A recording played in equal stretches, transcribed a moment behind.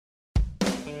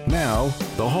Now,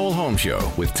 The Whole Home Show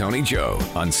with Tony Joe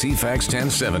on CFAX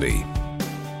 1070.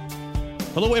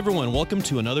 Hello, everyone. Welcome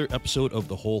to another episode of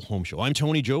The Whole Home Show. I'm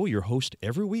Tony Joe, your host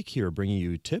every week here, bringing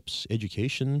you tips,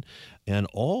 education, and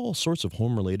all sorts of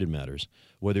home-related matters.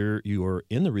 Whether you are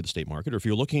in the real estate market or if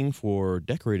you're looking for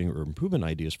decorating or improvement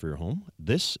ideas for your home,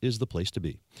 this is the place to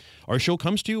be. Our show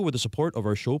comes to you with the support of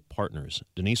our show partners,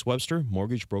 Denise Webster,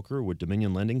 mortgage broker with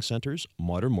Dominion Lending Centers,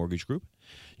 Modern Mortgage Group,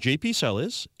 JP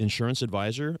Sellis, insurance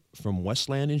advisor from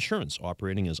Westland Insurance,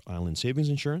 operating as Island Savings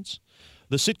Insurance,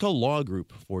 the Sitka Law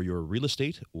Group for your real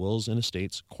estate, wills and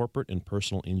estates, corporate and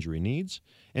personal injury needs,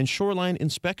 and Shoreline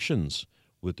Inspections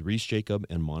with Reese Jacob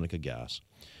and Monica Gass.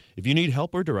 If you need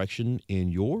help or direction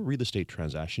in your real estate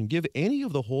transaction, give any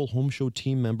of the Whole Home Show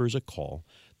team members a call.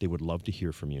 They would love to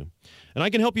hear from you. And I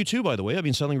can help you too, by the way. I've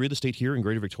been selling real estate here in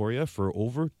Greater Victoria for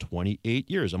over 28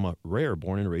 years. I'm a rare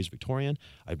born and raised Victorian.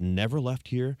 I've never left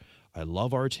here. I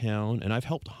love our town, and I've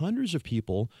helped hundreds of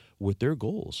people with their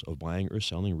goals of buying or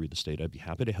selling real estate. I'd be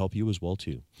happy to help you as well,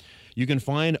 too. You can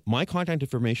find my contact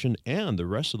information and the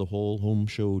rest of the Whole Home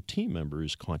Show team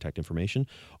members' contact information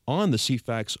on the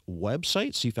CFAX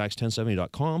website,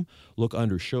 cfax1070.com. Look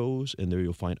under shows, and there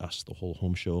you'll find us, the Whole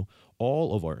Home Show.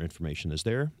 All of our information is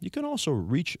there. You can also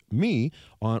reach me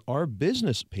on our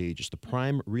business page. It's the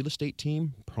Prime Real Estate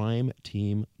Team,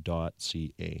 primeteam.ca.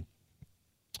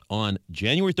 On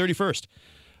January 31st,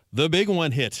 the big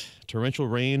one hit. Torrential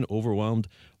rain overwhelmed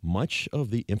much of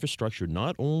the infrastructure,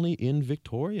 not only in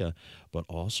Victoria, but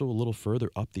also a little further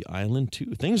up the island,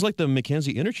 too. Things like the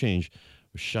Mackenzie Interchange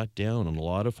were shut down and a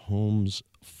lot of homes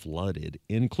flooded,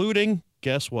 including,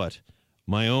 guess what?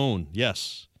 My own.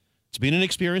 Yes, it's been an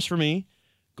experience for me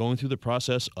going through the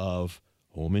process of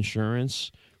home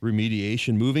insurance,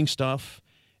 remediation, moving stuff,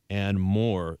 and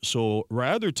more. So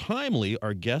rather timely,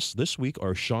 our guests this week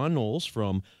are Sean Knowles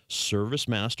from Service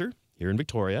Master here in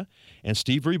Victoria and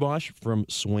Steve Rebosch from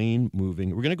Swain Moving.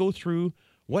 We're going to go through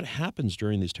what happens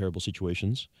during these terrible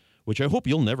situations, which I hope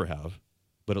you'll never have,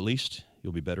 but at least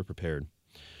you'll be better prepared.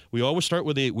 We always start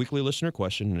with a weekly listener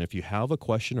question, and if you have a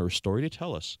question or a story to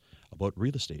tell us about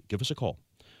real estate, give us a call.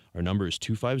 Our number is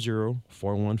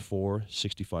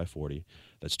 250-414-6540.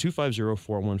 That's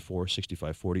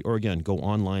 250-414-6540. Or again, go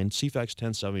online,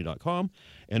 cfax1070.com,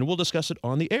 and we'll discuss it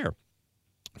on the air.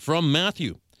 From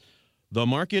Matthew, the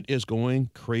market is going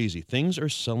crazy. Things are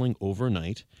selling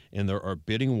overnight, and there are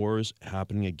bidding wars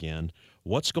happening again.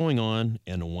 What's going on,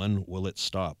 and when will it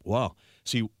stop? Wow.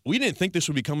 See, we didn't think this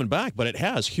would be coming back, but it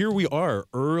has. Here we are,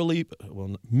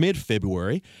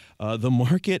 mid-February. The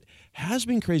market has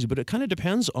been crazy, but it kind of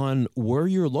depends on where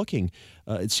you're looking.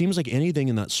 It seems like anything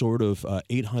in that sort of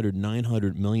 $800,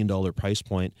 $900 million price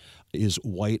point is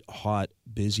white hot,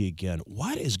 busy again.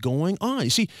 What is going on? You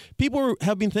see, people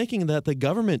have been thinking that the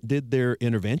government did their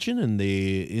intervention and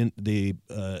they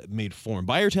made foreign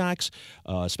buyer tax,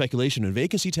 speculation and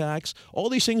vacancy tax. All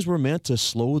these things were meant to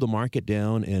slow the market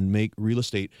down and make real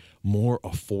estate more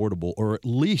affordable, or at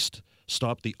least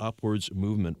stop the upwards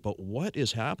movement. But what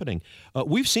is happening?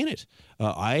 We've seen it.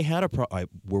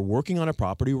 We're working on a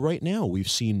property right now. We've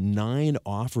seen 9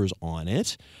 offers on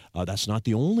it. That's not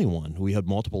the only one. We had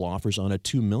multiple offers on a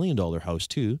 $2 million house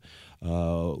too.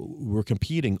 We're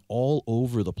competing all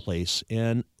over the place.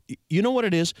 And you know what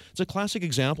it is? It's a classic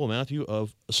example, Matthew,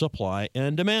 of supply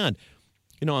and demand.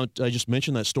 You know, I just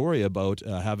mentioned that story about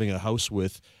having a house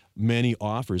with many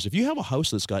offers. If you have a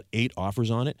house that's got 8 offers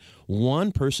on it,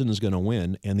 one person is going to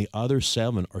win and the other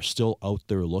 7 are still out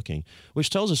there looking, which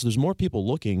tells us there's more people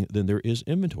looking than there is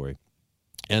inventory.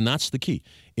 And that's the key.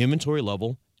 Inventory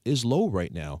level is low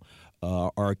right now.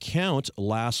 Our count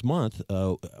last month,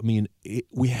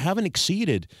 we haven't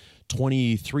exceeded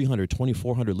 2,300,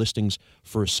 2,400 listings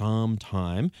for some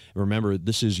time. Remember,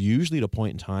 this is usually at a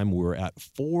point in time we're at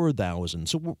 4,000.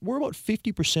 So we're about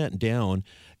 50% down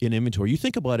in inventory. You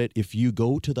think about it, if you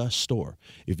go to the store,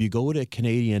 if you go to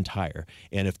Canadian Tire,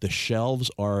 and if the shelves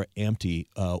are empty,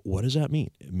 what does that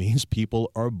mean? It means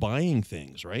people are buying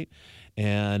things, right?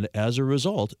 And as a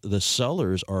result, the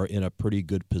sellers are in a pretty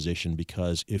good position,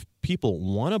 because if people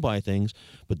want to buy things,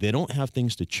 but they don't have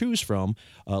things to choose from,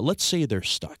 let's say they're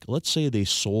stuck. Let's say they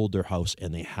sold their house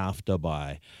and they have to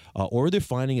buy, or they're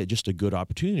finding it just a good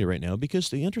opportunity right now because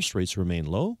the interest rates remain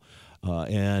low.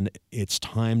 And it's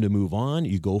time to move on.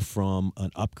 You go from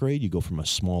an upgrade, you go from a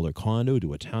smaller condo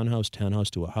to a townhouse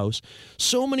to a house.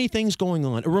 So many things going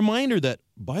on. A reminder that,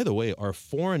 by the way, our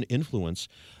foreign influence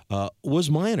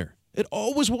was minor. It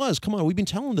always was. Come on, we've been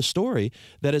telling the story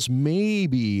that it's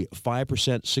maybe 5%,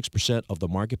 6% of the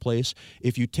marketplace.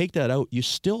 If you take that out, you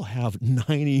still have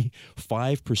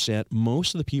 95%.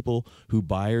 Most of the people who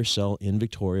buy or sell in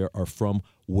Victoria are from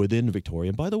within Victoria.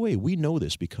 And by the way, we know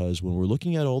this because when we're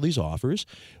looking at all these offers,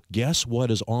 guess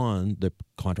what is on the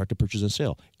contract of purchase and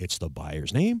sale? It's the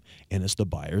buyer's name and it's the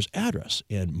buyer's address.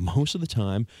 And most of the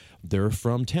time, they're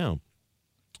from town.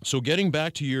 So getting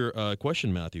back to your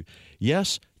question, Matthew,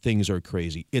 yes, things are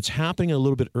crazy. It's happening a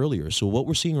little bit earlier. So what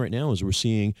we're seeing right now is we're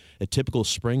seeing a typical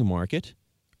spring market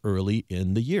early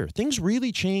in the year. Things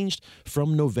really changed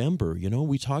from November. You know,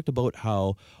 we talked about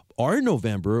how our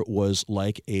November was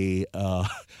like a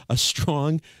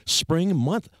strong spring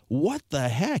month. What the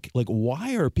heck? Like,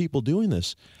 why are people doing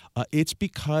this? It's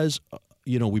because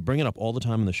we bring it up all the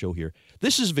time in the show here.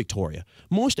 This is Victoria.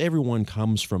 Most everyone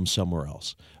comes from somewhere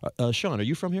else. Sean, are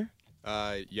you from here?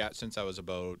 Yeah, since I was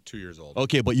about 2 years old.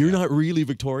 Okay, but you're not really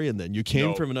Victorian then. You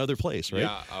came from another place, right?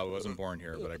 Yeah, I wasn't born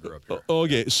here, but I grew up here.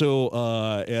 Okay, so,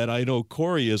 and I know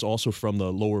Corey is also from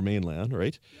the Lower Mainland,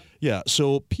 right? Yeah,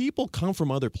 so people come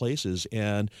from other places,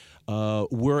 and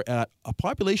we're at a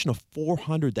population of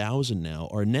 400,000 now.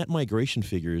 Our net migration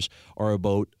figures are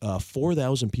about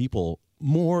 4,000 people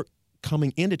more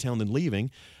coming into town than leaving.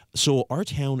 So our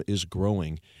town is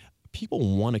growing.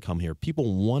 People want to come here.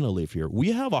 People want to live here.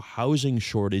 We have a housing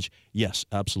shortage. Yes,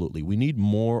 absolutely. We need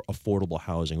more affordable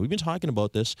housing. We've been talking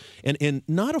about this, and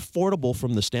not affordable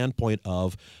from the standpoint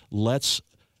of let's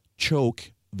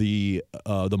choke the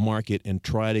market and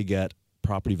try to get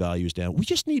property values down. We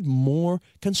just need more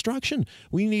construction.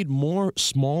 We need more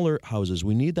smaller houses.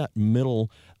 We need that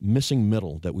missing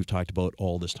middle that we've talked about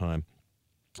all this time.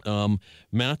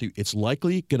 Matthew, it's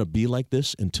likely going to be like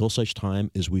this until such time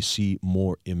as we see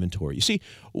more inventory. You see,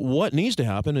 what needs to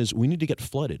happen is we need to get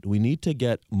flooded. We need to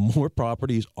get more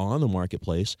properties on the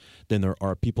marketplace than there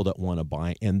are people that want to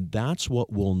buy, and that's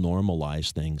what will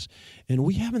normalize things. And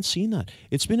we haven't seen that.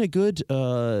 It's been a good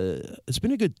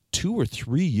 2 or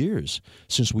 3 years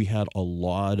since we had a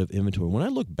lot of inventory. When I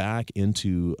look back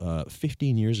into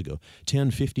 15 years ago,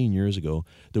 10, 15 years ago,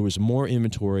 there was more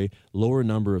inventory, lower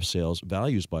number of sales.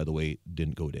 Values, by the way,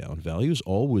 didn't go down. Values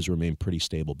always remain pretty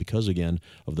stable because, again,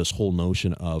 of this whole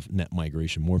notion of net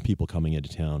migration, more people coming into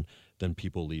town than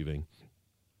people leaving.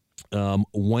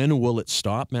 When will it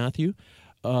stop, Matthew?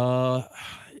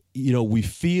 We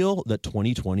feel that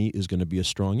 2020 is going to be a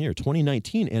strong year.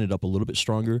 2019 ended up a little bit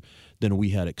stronger than we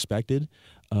had expected.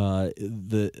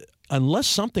 Unless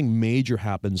something major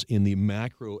happens in the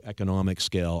macroeconomic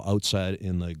scale outside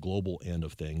in the global end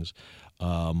of things,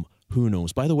 who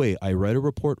knows? By the way, I read a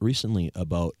report recently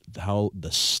about how the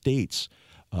states,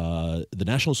 the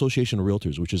National Association of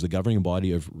Realtors, which is the governing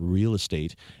body of real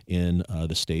estate in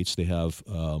the states, they have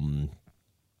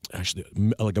actually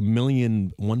like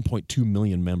 1.2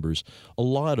 million members, a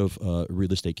lot of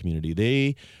real estate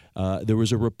community. There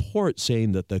was a report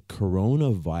saying that the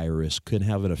coronavirus could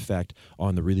have an effect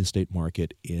on the real estate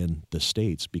market in the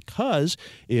states because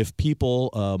if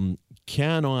people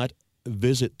cannot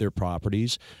visit their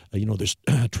properties, there's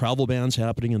travel bans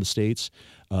happening in the states.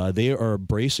 They are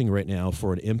bracing right now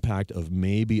for an impact of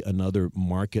maybe another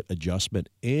market adjustment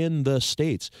in the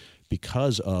states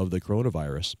because of the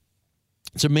coronavirus.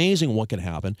 It's amazing what can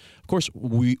happen. Of course,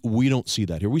 we don't see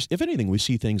that here. If anything, we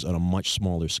see things on a much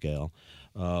smaller scale.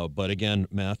 But again,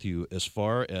 Matthew, as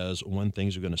far as when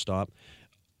things are going to stop,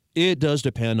 it does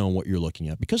depend on what you're looking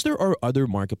at because there are other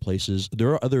marketplaces, there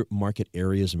are other market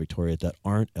areas in Victoria that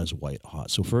aren't as white hot.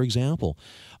 So, for example,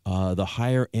 the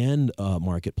higher end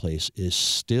marketplace is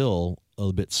still a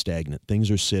little bit stagnant. Things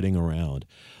are sitting around.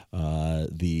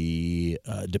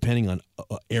 Depending on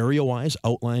area-wise,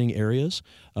 outlining areas,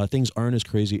 things aren't as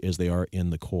crazy as they are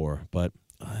in the core. But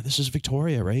this is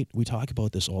Victoria, right? We talk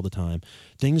about this all the time.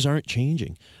 Things aren't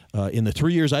changing. In the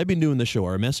 3 years I've been doing this show,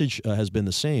 our message has been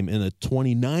the same. In the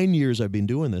 29 years I've been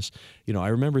doing this, I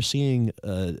remember seeing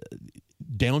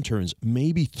downturns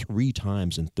maybe 3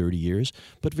 times in 30 years,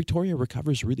 but Victoria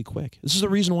recovers really quick. This is the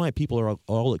reason why people are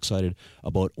all excited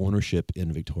about ownership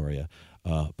in Victoria.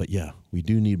 But yeah, we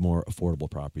do need more affordable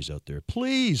properties out there.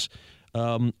 Please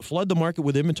flood the market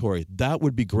with inventory. That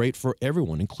would be great for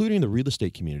everyone, including the real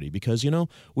estate community, because,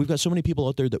 we've got so many people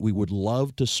out there that we would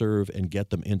love to serve and get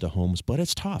them into homes, but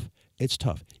it's tough. It's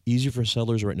tough. Easy for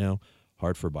sellers right now,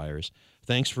 hard for buyers.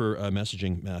 Thanks for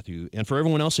messaging, Matthew. And for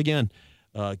everyone else, again,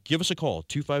 give us a call,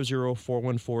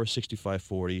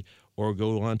 250-414-6540, or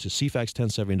go on to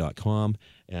cfax1070.com,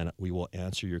 and we will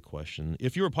answer your question.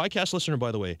 If you're a podcast listener,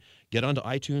 by the way, get onto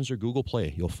iTunes or Google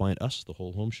Play. You'll find us, The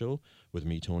Whole Home Show, with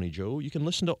me, Tony Joe. You can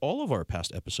listen to all of our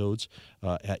past episodes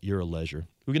at your leisure.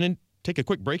 We're going to take a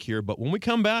quick break here, but when we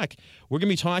come back, we're going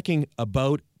to be talking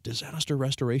about disaster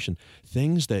restoration,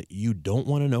 things that you don't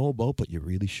want to know about, but you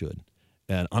really should.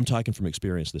 And I'm talking from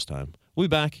experience this time. We'll be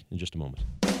back in just a moment.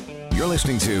 You're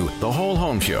listening to The Whole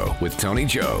Home Show with Tony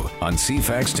Joe on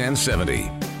CFAX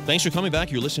 1070. Thanks for coming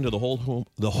back. You're listening to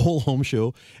the Whole Home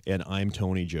Show, and I'm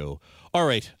Tony Joe. All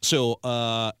right, so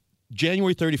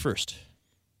January 31st,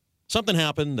 something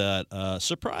happened that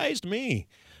surprised me.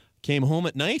 Came home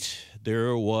at night,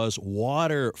 there was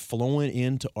water flowing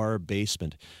into our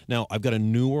basement. Now, I've got a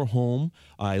newer home.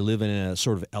 I live in a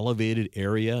sort of elevated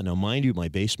area. Now, mind you, my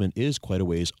basement is quite a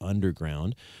ways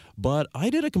underground, but I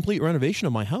did a complete renovation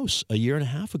of my house a year and a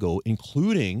half ago,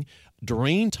 including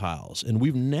drain tiles, and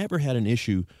we've never had an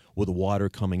issue with water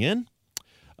coming in.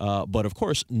 But of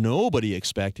course, nobody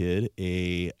expected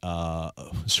a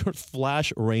sort of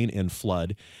flash rain and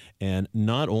flood. And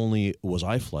not only was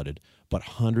I flooded, but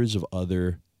hundreds of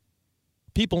other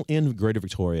people in Greater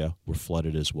Victoria were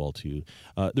flooded as well, too.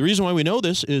 The reason why we know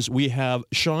this is we have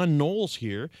Sean Knowles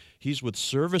here. He's with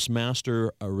Service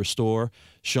Master Restore.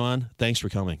 Sean, thanks for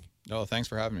coming. Oh, thanks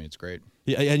for having me. It's great.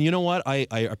 Yeah, and you know what? I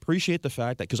appreciate the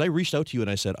fact that, because I reached out to you and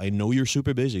I said, I know you're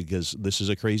super busy because this is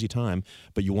a crazy time,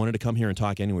 but you wanted to come here and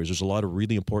talk anyways. There's a lot of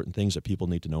really important things that people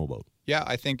need to know about. Yeah,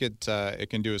 I think it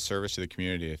can do a service to the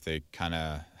community if they kind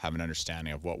of have an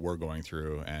understanding of what we're going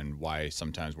through and why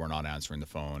sometimes we're not answering the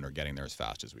phone or getting there as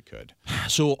fast as we could.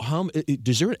 So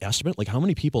is there an estimate? Like how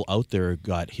many people out there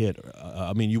got hit?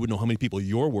 I mean, you would know how many people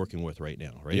you're working with right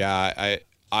now, right? Yeah,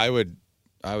 I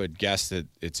would guess that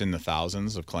it's in the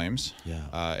thousands of claims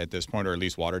at this point, or at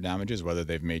least water damages, whether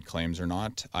they've made claims or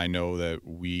not. I know that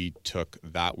we took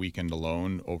that weekend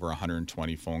alone over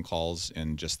 120 phone calls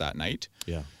in just that night.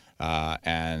 Yeah.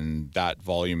 And that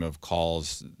volume of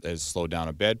calls has slowed down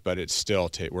a bit, but it's still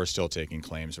we're still taking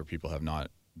claims where people have not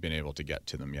been able to get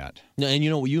to them yet. And you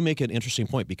know, you make an interesting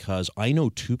point because I know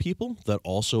two people that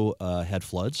also had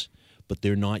floods, but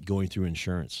they're not going through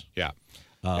insurance. Yeah.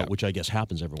 Which I guess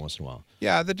happens every once in a while.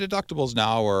 Yeah, the deductibles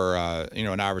now are,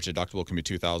 an average deductible can be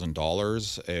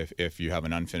 $2,000 if you have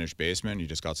an unfinished basement, you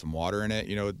just got some water in it.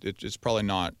 You know, it's probably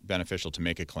not beneficial to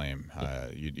make a claim.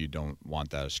 You don't want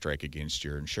that to strike against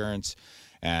your insurance,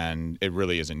 and it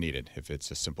really isn't needed. If it's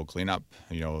a simple cleanup,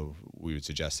 we would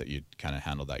suggest that you kind of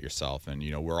handle that yourself. And,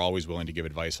 we're always willing to give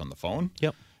advice on the phone.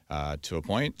 Yep. To a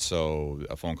point. So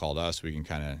a phone call to us, we can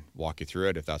kind of walk you through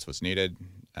it if that's what's needed.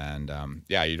 And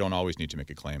you don't always need to make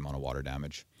a claim on a water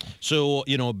damage. So,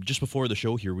 just before the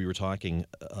show here, we were talking,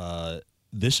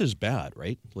 this is bad,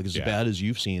 right? Like as bad as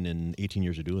you've seen in 18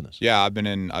 years of doing this. Yeah, I've been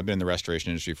in the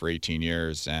restoration industry for 18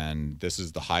 years, and this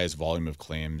is the highest volume of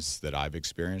claims that I've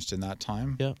experienced in that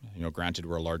time. Yeah. Granted,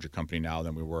 we're a larger company now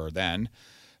than we were then.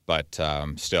 But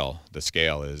still, the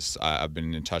scale is, I've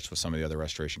been in touch with some of the other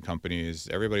restoration companies.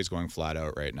 Everybody's going flat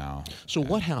out right now. So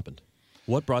what happened?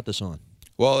 What brought this on?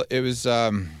 Well, it was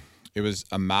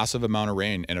a massive amount of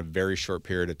rain in a very short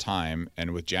period of time.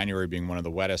 And with January being one of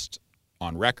the wettest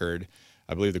on record,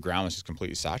 I believe the ground was just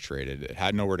completely saturated. It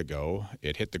had nowhere to go.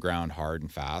 It hit the ground hard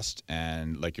and fast.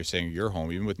 And like you're saying, your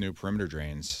home, even with new perimeter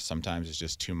drains, sometimes it's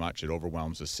just too much. It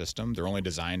overwhelms the system. They're only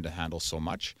designed to handle so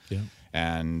much. Yeah.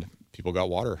 And people got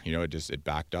water. It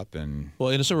backed up. And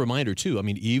it's a reminder too. I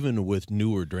mean, even with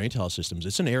newer drain tile systems,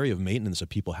 it's an area of maintenance that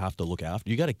people have to look after.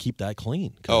 You got to keep that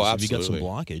clean. Oh, absolutely. If you got some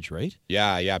blockage, right?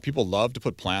 Yeah. People love to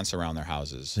put plants around their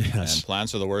houses. Yes. And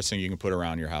plants are the worst thing you can put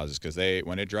around your houses because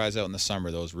when it dries out in the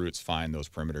summer, those roots find those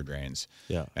perimeter drains.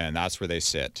 Yeah. And that's where they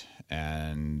sit.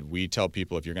 And we tell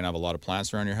people if you're going to have a lot of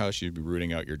plants around your house, you'd be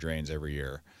rooting out your drains every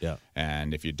year. Yeah.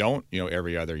 And if you don't,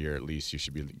 every other year at least, you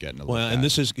should be getting a look at. And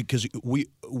this is because we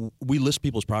list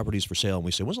people's properties for sale and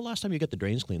we say, when's the last time you got the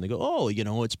drains cleaned? They go,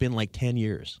 it's been like 10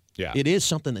 years. Yeah. It is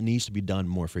something that needs to be done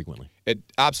more frequently.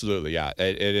 Absolutely, yeah.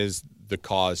 It is the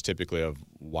cause typically of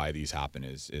why these happen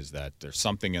is that there's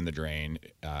something in the drain.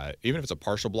 Even if it's a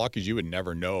partial blockage, you would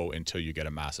never know until you get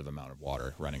a massive amount of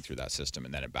water running through that system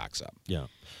and then it backs up. Yeah.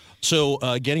 So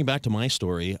getting back to my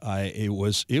story, it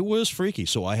was freaky.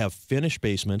 So I have finished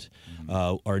basement.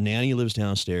 Mm-hmm. Our nanny lives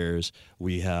downstairs.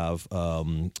 We have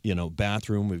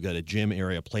bathroom. We've got a gym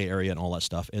area, play area, and all that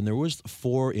stuff. And there was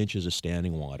 4 inches of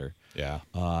standing water. Yeah.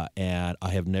 And I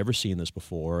have never seen this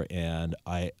before. And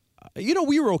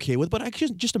we were okay with it, but I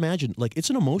can just imagine, like, it's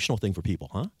an emotional thing for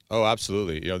people, huh? Oh,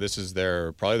 absolutely. This is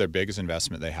probably their biggest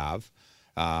investment they have.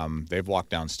 They've walked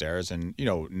downstairs and,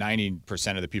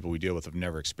 90% of the people we deal with have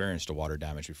never experienced a water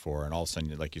damage before. And all of a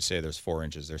sudden, like you say, there's 4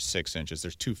 inches, there's 6 inches,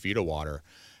 there's 2 feet of water,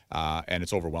 and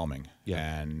it's overwhelming.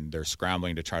 Yeah. And they're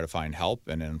scrambling to try to find help.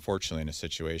 And unfortunately, in a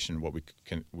situation, what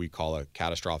we call a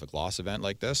catastrophic loss event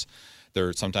like this,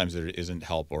 sometimes there isn't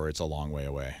help or it's a long way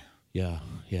away. Yeah,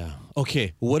 yeah.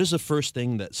 Okay, what is the first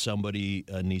thing that somebody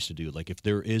needs to do? Like if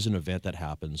there is an event that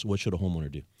happens, what should a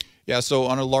homeowner do? Yeah, so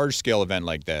on a large scale event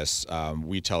like this,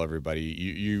 we tell everybody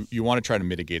you want to try to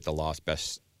mitigate the loss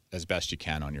as best you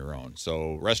can on your own.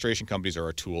 So restoration companies are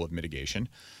a tool of mitigation.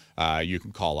 You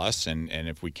can call us, and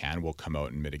if we can, we'll come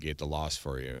out and mitigate the loss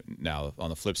for you. Now, on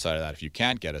the flip side of that, if you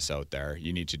can't get us out there,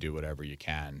 you need to do whatever you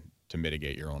can to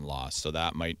mitigate your own loss. So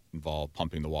that might involve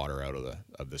pumping the water out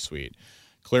of the suite,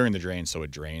 clearing the drain so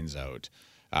it drains out.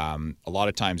 A lot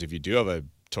of times, if you do have a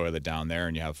toilet down there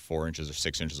and you have 4 inches or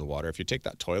 6 inches of water, if you take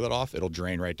that toilet off, it'll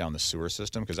drain right down the sewer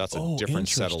system because that's a different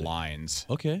set of lines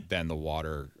than the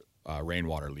water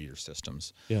rainwater leader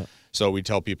systems. Yeah. So we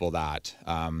tell people that.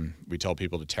 We tell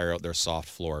people to tear out their soft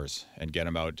floors and get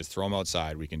them out. Just throw them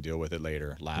outside. We can deal with it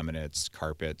later. Laminates,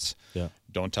 carpets. Yeah.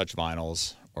 Don't touch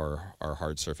vinyls or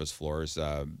hard surface floors.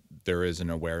 There is an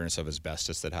awareness of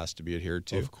asbestos that has to be adhered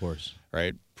to. Of course.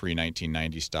 Right?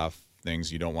 Pre-1990 stuff.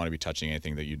 Things you don't want to be touching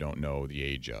anything that you don't know the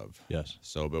age of. Yes.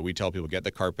 So, but we tell people, get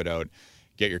the carpet out,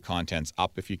 get your contents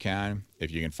up if you can. If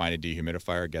you can find a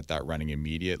dehumidifier, get that running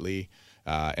immediately,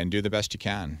 and do the best you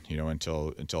can,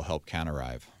 until help can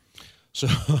arrive. So,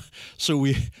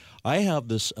 I have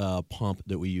this pump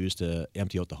that we use to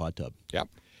empty out the hot tub. Yep.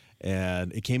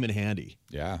 And it came in handy.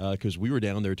 Yeah. Because we were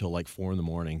down there till like 4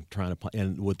 a.m. trying to,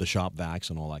 and with the shop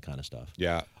vacs and all that kind of stuff.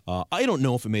 Yeah. I don't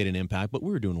know if it made an impact, but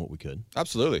we were doing what we could.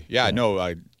 Absolutely. Yeah.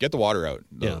 No. Get the water out.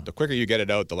 The quicker you get it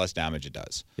out, the less damage it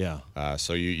does. Yeah.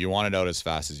 So you want it out as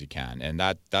fast as you can, and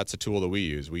that's a tool that we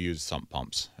use. We use sump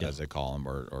pumps, as they call them,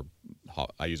 or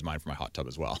I use mine for my hot tub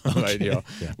as well. Okay.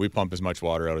 We pump as much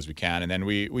water out as we can, and then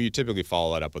we typically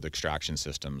follow that up with extraction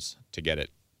systems to get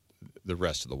the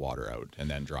rest of the water out, and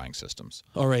then drying systems.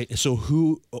 All right. So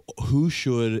who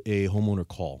should a homeowner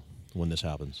call when this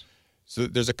happens? So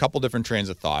there's a couple different trains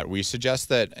of thought. We suggest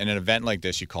that in an event like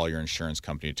this, you call your insurance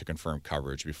company to confirm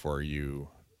coverage before you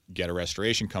get a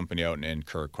restoration company out and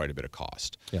incur quite a bit of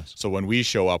cost. Yes. So when we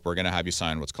show up, we're going to have you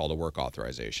sign what's called a work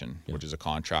authorization, which is a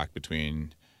contract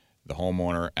between the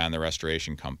homeowner and the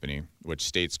restoration company, which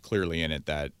states clearly in it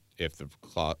that if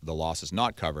the loss is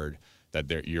not covered,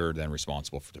 that you're then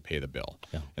responsible to pay the bill.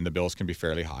 Yeah. And the bills can be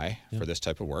fairly high for this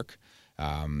type of work.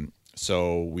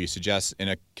 So we suggest in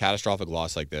a catastrophic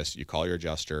loss like this, you call your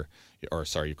adjuster,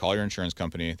 you call your insurance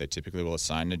company. They typically will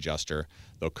assign an adjuster.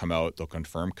 They'll come out, they'll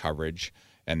confirm coverage,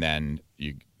 and then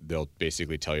they'll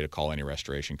basically tell you to call any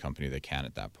restoration company they can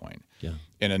at that point. Yeah.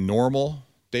 In a normal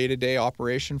day-to-day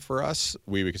operation for us,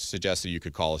 we would suggest that you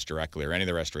could call us directly or any of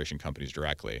the restoration companies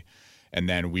directly, and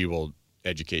then we will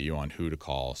educate you on who to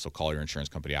call. So call your insurance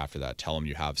company after that. Tell them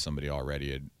you have somebody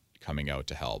already coming out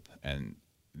to help.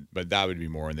 But that would be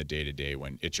more in the day-to-day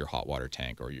when it's your hot water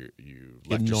tank or you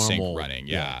left your sink running.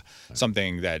 Yeah.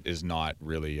 Something that is not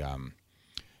really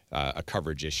a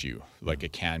coverage issue like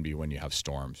it can be when you have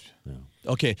storms. Yeah.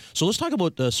 Okay, so let's talk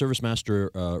about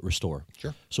ServiceMaster Restore.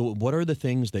 Sure. So what are the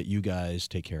things that you guys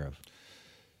take care of?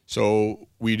 So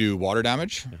we do water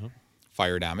damage,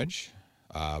 fire damage,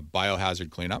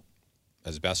 biohazard cleanup,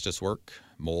 asbestos work,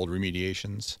 mold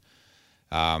remediations,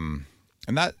 and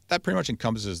that pretty much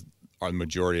encompasses the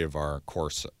majority of our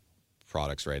course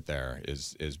products right there.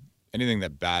 Is anything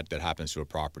bad that happens to a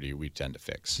property, we tend to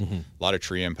fix. A lot of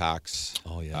tree impacts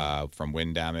from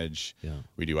wind damage. Yeah.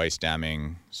 We do ice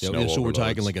damming, snow overloads. So we're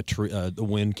talking like the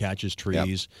wind catches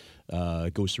trees,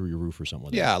 goes through your roof or something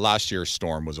like that. Yeah, last year's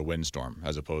storm was a windstorm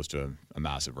as opposed to a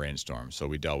massive rainstorm. So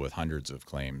we dealt with hundreds of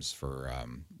claims for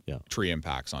tree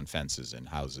impacts on fences and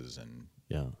houses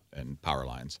and power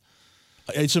lines.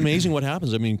 It's amazing what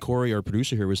happens. I mean, Corey, our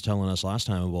producer here, was telling us last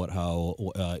time about how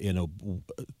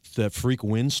that freak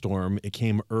windstorm. It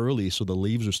came early, so the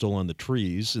leaves are still on the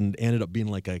trees, and ended up being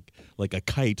like a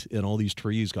kite, and all these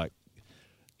trees got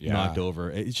knocked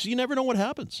over. You never know what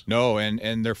happens. No,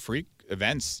 and they're freak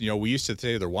events. We used to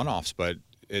say they're one-offs, but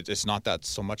it's not that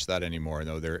so much that anymore.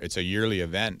 Though it's a yearly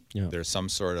event. Yeah. There's some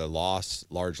sort of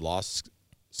large loss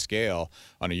scale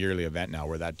on a yearly event now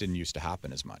where that didn't used to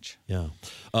happen as much. Yeah.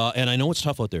 And I know it's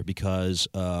tough out there because,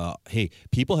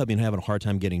 people have been having a hard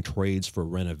time getting trades for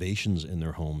renovations in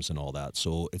their homes and all that.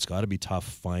 So it's got to be tough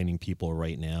finding people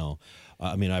right now.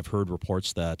 I mean, I've heard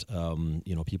reports that,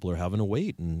 people are having to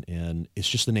wait and it's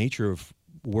just the nature of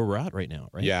where we're at right now,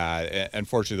 right? Yeah.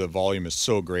 Unfortunately, the volume is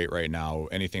so great right now.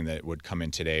 Anything that would come in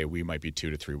today, we might be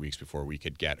 2 to 3 weeks before we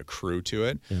could get a crew to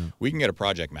it. Yeah. We can get a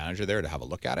project manager there to have a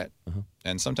look at it.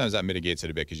 And sometimes that mitigates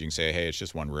it a bit because you can say, hey, it's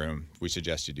just one room. We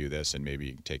suggest you do this and maybe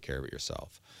you can take care of it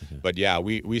yourself. But yeah,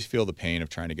 we feel the pain of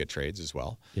trying to get trades as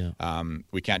well. Yeah.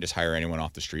 We can't just hire anyone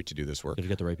off the street to do this work. You got to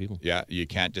get the right people. Yeah. You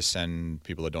can't just send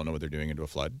people that don't know what they're doing into a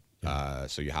flood.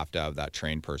 So you have to have that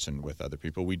trained person with other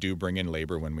people. We do bring in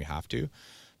labor when we have to,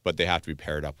 but they have to be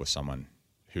paired up with someone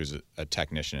who's a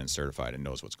technician and certified and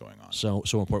knows what's going on. So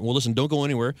important. Well, listen, don't go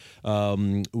anywhere.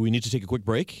 We need to take a quick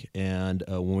break, and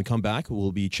when we come back,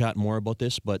 we'll be chatting more about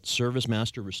this. But Service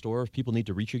Master Restore, if people need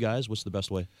to reach you guys, what's the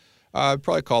best way?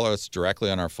 Probably call us directly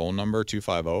on our phone number,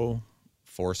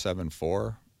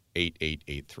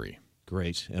 250-474-8883.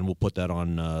 Great, and we'll put that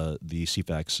on the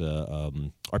CFAX,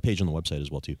 our page on the website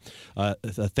as well, too.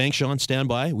 Thanks, Sean. Stand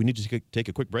by. We need to take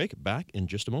a quick break. Back in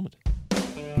just a moment.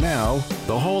 Now,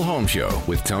 The Whole Home Show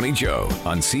with Tony Joe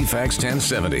on CFAX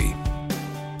 1070.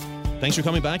 Thanks for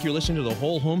coming back. You're listening to The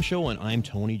Whole Home Show, and I'm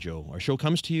Tony Joe. Our show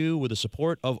comes to you with the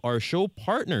support of our show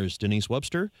partners, Denise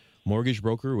Webster, mortgage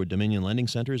broker with Dominion Lending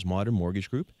Center's Modern Mortgage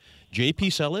Group,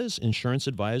 JP Sellers, insurance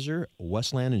advisor,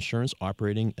 Westland Insurance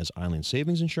operating as Island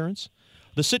Savings Insurance,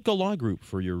 the Sitka Law Group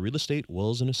for your real estate,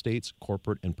 wills and estates,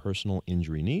 corporate and personal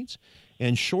injury needs,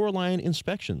 and Shoreline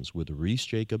Inspections with Reese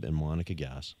Jacob and Monica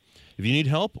Gass. If you need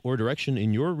help or direction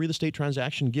in your real estate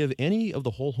transaction, give any of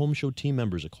the Whole Home Show team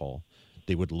members a call.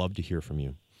 They would love to hear from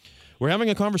you. We're having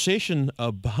a conversation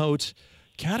about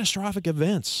catastrophic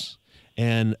events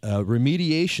and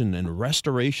remediation and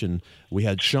restoration. We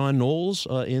had Sean Knowles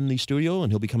in the studio,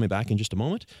 and he'll be coming back in just a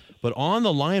moment. But on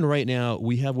the line right now,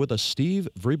 we have with us Steve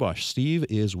Vribosh. Steve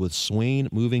is with Swain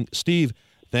Moving. Steve,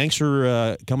 thanks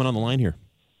for coming on the line here.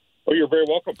 Oh, you're very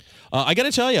welcome. I got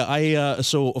to tell you,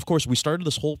 so of course we started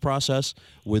this whole process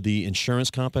with the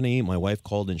insurance company. My wife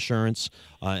called insurance,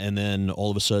 and then all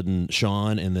of a sudden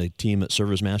Sean and the team at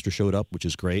Service Master showed up, which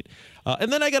is great.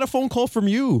 And then I got a phone call from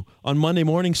you on Monday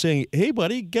morning saying, "Hey,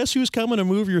 buddy, guess who's coming to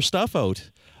move your stuff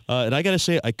out?" And I got to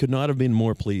say, I could not have been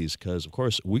more pleased because, of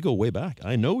course, we go way back.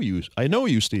 I know you,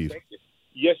 Steve. Thank you.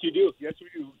 Yes, you do. Yes, we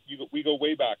do. We go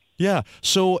way back. Yeah.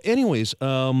 So, anyways,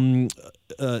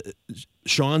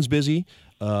 Sean's busy.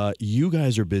 You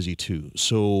guys are busy too.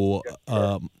 So,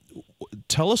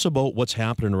 tell us about what's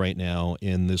happening right now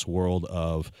in this world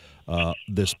of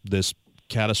this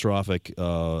catastrophic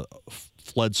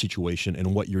flood situation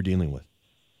and what you're dealing with.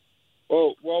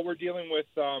 Well, we're dealing with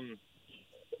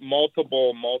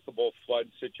multiple flood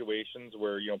situations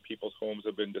where people's homes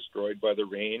have been destroyed by the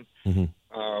rain. Mm-hmm.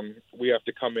 We have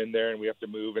to come in there and we have to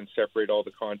move and separate all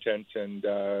the content, and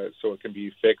so it can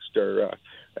be fixed,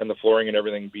 and the flooring and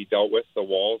everything be dealt with, the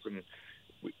walls, and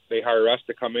they hire us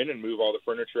to come in and move all the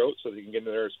furniture out so they can get in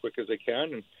there as quick as they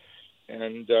can,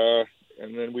 and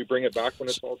then we bring it back when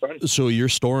it's all done. So you're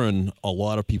storing a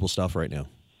lot of people's stuff right now.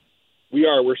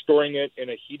 We're storing it in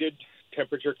a heated,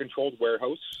 temperature-controlled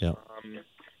warehouse. Yeah.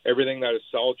 Everything that is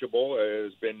salvageable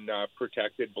has been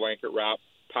protected, blanket wrapped,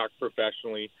 packed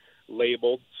professionally,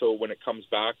 labeled, so when it comes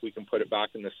back, we can put it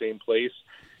back in the same place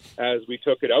as we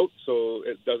took it out, so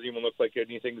it doesn't even look like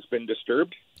anything's been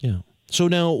disturbed. Yeah. So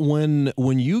now, when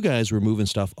you guys were moving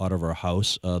stuff out of our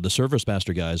house, the Service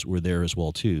Master guys were there as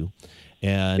well too,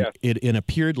 and yes. it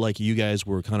appeared like you guys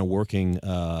were kind of working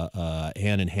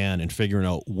hand in hand and figuring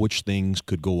out which things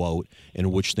could go out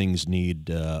and which things need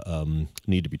to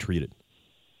be treated.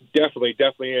 Definitely.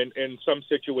 In some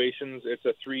situations, it's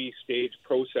a 3-stage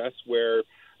process where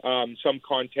some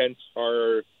contents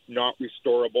are not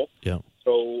restorable. Yeah.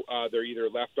 So they're either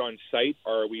left on site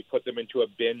or we put them into a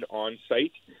bin on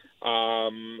site.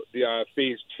 The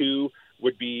phase 2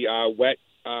 would be wet,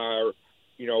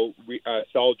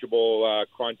 salvageable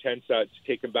contents that's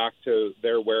taken back to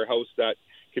their warehouse that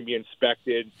can be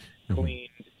inspected, cleaned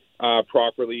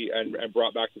properly, and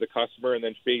brought back to the customer. And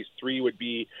then phase 3 would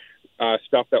be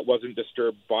stuff that wasn't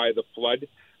disturbed by the flood,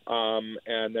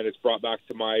 and then it's brought back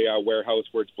to my warehouse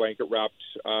where it's blanket wrapped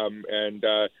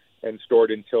and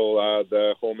stored until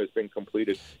the home has been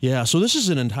completed. Yeah, so this is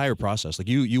an entire process. Like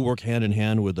you work hand in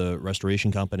hand with the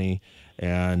restoration company,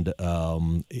 and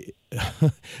it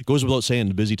goes without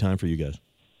saying, a busy time for you guys.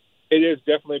 It is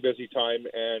definitely a busy time,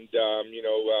 and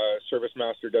Service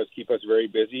Master does keep us very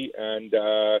busy, and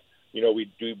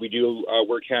we do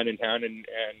work hand in hand, and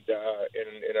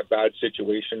in a bad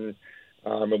situation,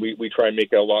 and we try and make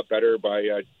it a lot better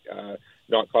by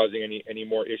not causing any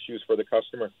more issues for the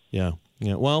customer. Yeah.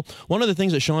 Well, one of the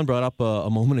things that Sean brought up a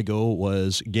moment ago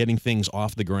was getting things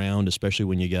off the ground, especially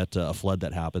when you get a flood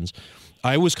that happens.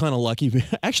 I was kind of lucky.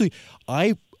 Actually,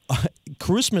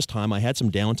 Christmas time, I had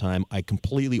some downtime. I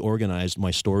completely organized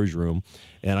my storage room,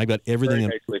 and I got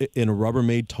everything in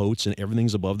Rubbermaid totes, and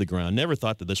everything's above the ground. Never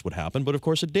thought that this would happen, but of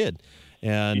course it did.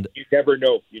 And you never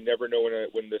know. You never know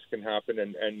when this can happen,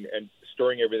 and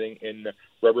storing everything in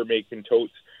Rubbermaid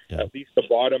totes. Yeah. At least the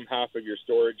bottom half of your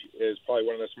storage is probably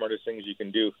one of the smartest things you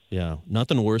can do. Yeah,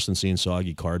 nothing worse than seeing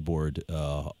soggy cardboard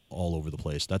all over the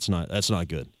place. That's not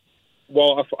good.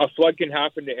 Well, a flood can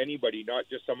happen to anybody, not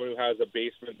just someone who has a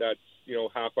basement that's,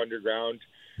 half underground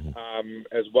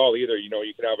as well either. You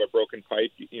could have a broken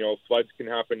pipe. Floods can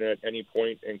happen at any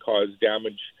point and cause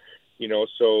damage,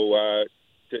 so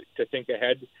to think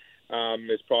ahead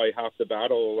is probably half the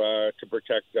battle to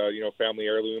protect, family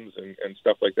heirlooms and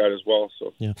stuff like that as well.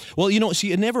 So yeah. Well,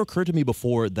 see, it never occurred to me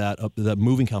before that that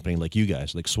moving company like you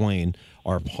guys, like Swain,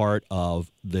 are part of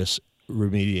this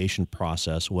remediation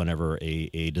process whenever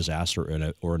a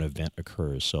disaster or an event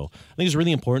occurs. So I think it's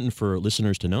really important for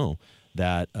listeners to know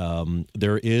that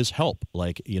there is help.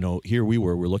 Like, here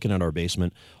we're looking at our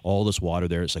basement, all this water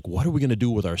there. It's like, what are we going to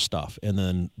do with our stuff? And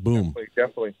then boom,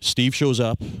 definitely. Steve shows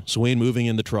up, Swain moving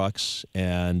in the trucks,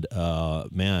 and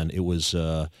man, it was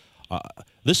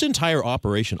this entire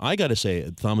operation. I got to say,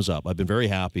 thumbs up. I've been very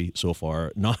happy so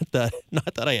far. Not that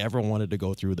I ever wanted to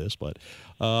go through this, but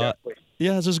yeah,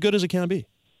 it's as good as it can be.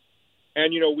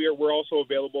 And we're also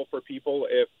available for people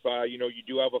if you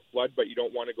do have a flood, but you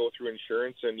don't want to go through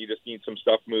insurance and you just need some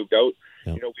stuff moved out.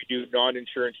 Yeah. We do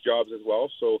non-insurance jobs as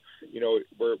well, so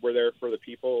we're there for the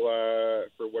people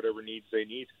for whatever needs they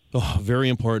need. Oh, very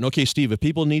important. Okay, Steve, if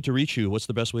people need to reach you, what's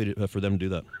the best way for them to do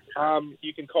that?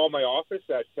 You can call my office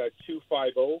at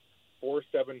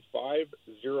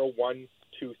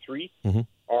 250-475-0123,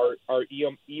 or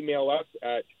email us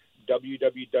at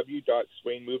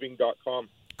www.swainmoving.com.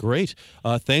 Great.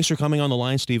 Thanks for coming on the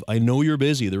line, Steve. I know you're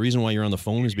busy. The reason why you're on the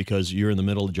phone is because you're in the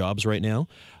middle of jobs right now.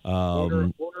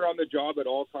 Owner on the job at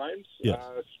all times. Yes.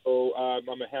 So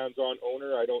I'm a hands-on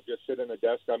owner. I don't just sit in a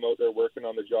desk. I'm out there working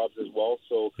on the jobs as well.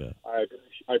 So yeah. I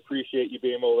appreciate you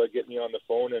being able to get me on the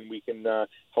phone, and we can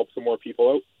help some more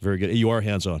people out. Very good. You are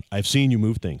hands-on. I've seen you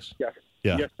move things. Yes.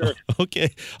 Yeah. Yes, sir.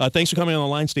 Okay. Thanks for coming on the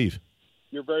line, Steve.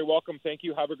 You're very welcome. Thank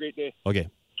you. Have a great day. Okay.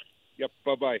 Yep.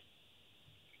 Bye-bye.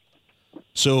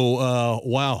 So,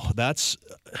 wow, that's,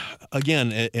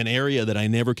 again, an area that I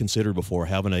never considered before,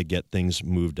 having to get things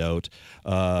moved out.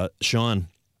 Sean,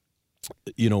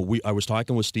 I was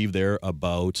talking with Steve there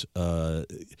about,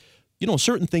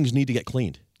 certain things need to get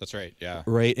cleaned. That's right. Yeah.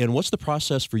 Right. And what's the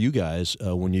process for you guys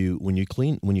when you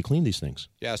clean these things?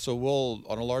 Yeah. So we'll,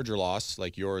 on a larger loss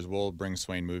like yours, we'll bring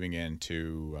Swain Moving in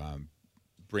to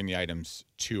bring the items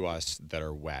to us that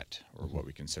are wet, or what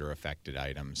we consider affected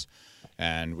items.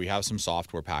 And we have some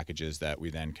software packages that we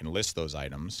then can list those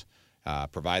items,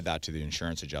 provide that to the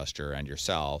insurance adjuster and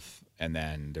yourself, and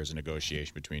then there's a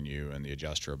negotiation between you and the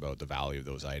adjuster about the value of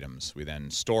those items. We then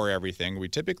store everything. We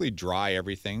typically dry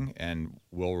everything, and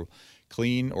we'll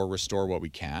clean or restore what we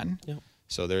can. Yep.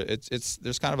 So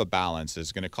there's kind of a balance.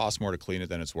 It's going to cost more to clean it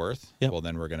than it's worth. Yep. Well,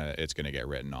 then it's going to get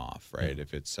written off, right?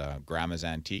 If it's grandma's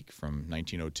antique from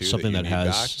 1902, something that has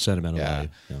back, sentimental value,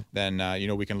 then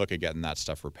we can look at getting that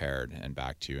stuff repaired and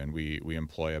back to you. And we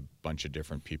employ a bunch of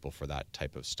different people for that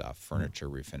type of stuff: furniture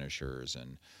refinishers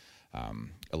and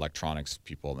electronics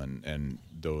people, and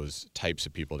those types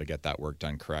of people to get that work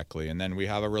done correctly. And then we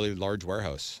have a really large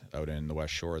warehouse out in the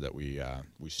West Shore that we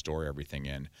store everything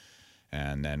in.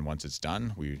 And then once it's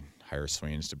done, we hire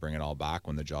Swains to bring it all back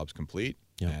when the job's complete.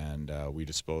 Yeah. And we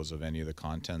dispose of any of the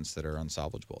contents that are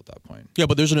unsalvageable at that point. Yeah,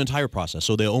 but there's an entire process.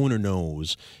 So the owner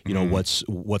knows, what's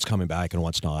coming back and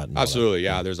what's not. And absolutely,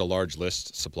 yeah. There's a large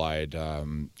list supplied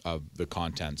of the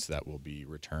contents that will be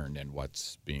returned and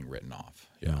what's being written off.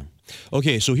 Yeah.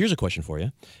 Okay, so here's a question for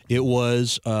you. It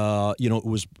was, it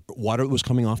was water that was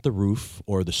coming off the roof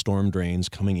or the storm drains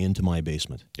coming into my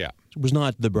basement. Yeah. It was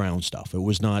not the brown stuff. It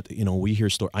was not, we hear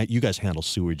you guys handle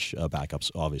sewage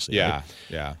backups, obviously. Yeah, right?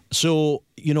 yeah. So,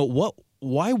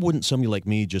 why wouldn't somebody like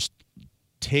me just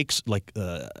take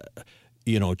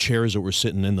chairs that were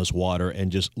sitting in this water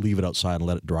and just leave it outside and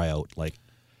let it dry out?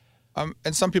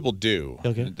 And some people do.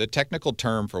 Okay. The technical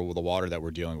term for the water that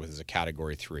we're dealing with is a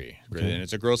Category 3. Okay. And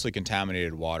it's a grossly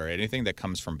contaminated water. Anything that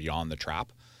comes from beyond the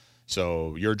trap.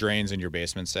 So your drains in your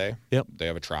basement, say, yep, they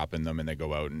have a trap in them and they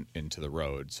go out into the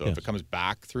road. So yes, if it comes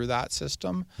back through that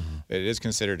system, it is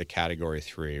considered a Category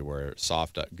 3, where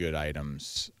soft good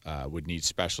items would need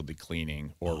specialty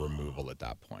cleaning or removal at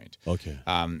that point. Okay.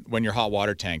 When your hot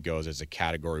water tank goes, it's a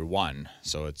Category 1.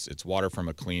 So it's water from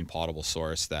a clean, potable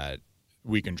source that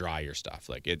we can dry your stuff.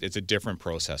 Like it's a different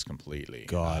process completely.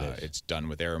 Got it. It's done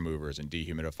with air removers and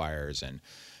dehumidifiers,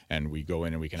 and we go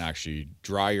in and we can actually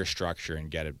dry your structure and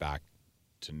get it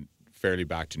fairly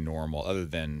back to normal, other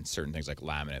than certain things like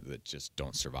laminate that just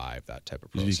don't survive that type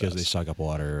of process. Because they suck up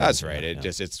water. That's right.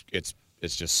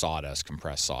 It's just sawdust,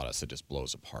 compressed sawdust that just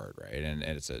blows apart, right? And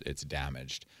it's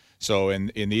damaged. So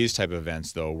in these type of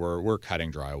events, though, we're cutting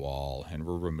drywall and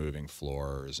we're removing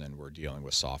floors and we're dealing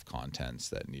with soft contents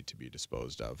that need to be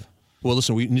disposed of. Well,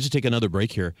 listen, we need to take another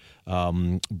break here,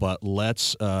 but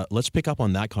let's pick up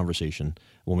on that conversation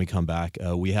when we come back.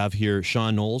 We have here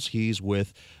Sean Knowles. He's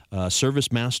with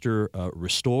Service Master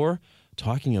Restore,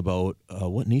 talking about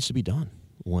what needs to be done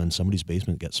when somebody's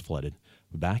basement gets flooded.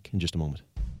 We're back in just a moment.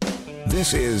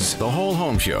 This is The Whole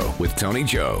Home Show with Tony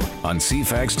Joe on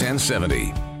CFAX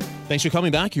 1070. Thanks for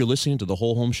coming back. You're listening to The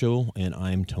Whole Home Show, and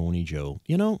I'm Tony Joe.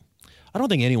 You know, I don't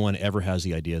think anyone ever has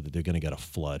the idea that they're going to get a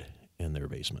flood in their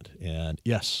basement. And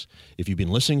yes, if you've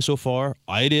been listening so far,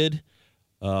 I did.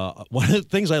 One of the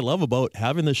things I love about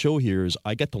having the show here is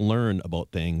I get to learn about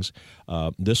things.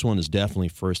 This one is definitely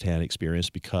firsthand experience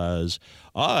because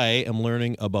I am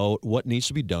learning about what needs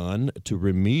to be done to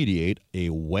remediate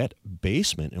a wet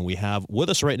basement. And we have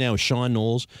with us right now Sean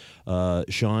Knowles.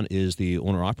 Sean is the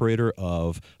owner-operator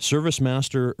of Service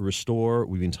Master Restore.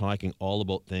 We've been talking all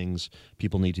about things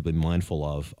people need to be mindful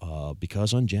of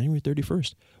because on January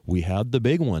 31st, we had the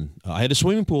big one. I had a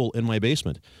swimming pool in my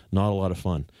basement. Not a lot of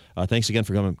fun. Thanks again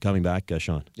for coming back,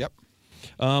 Sean. Yep.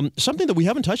 Something that we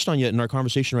haven't touched on yet in our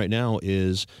conversation right now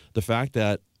is the fact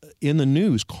that in the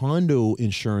news, condo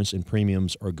insurance and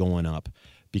premiums are going up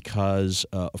because,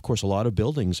 of course, a lot of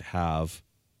buildings have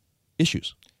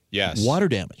issues. Yes. Water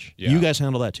damage. Yeah. You guys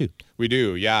handle that too. We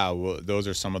do, yeah. Well, those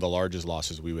are some of the largest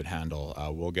losses we would handle.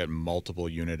 We'll get multiple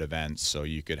unit events, so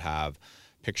you could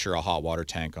picture a hot water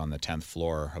tank on the 10th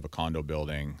floor of a condo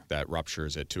building that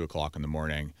ruptures at 2 o'clock in the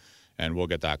morning. And we'll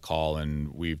get that call,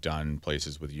 and we've done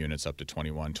places with units up to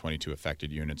 21, 22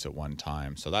 affected units at one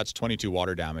time. So that's 22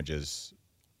 water damages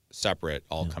separate,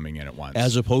 all coming in at once.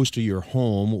 As opposed to your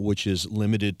home, which is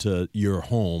limited to your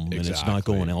home, and it's not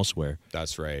going elsewhere.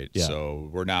 That's right. Yeah. So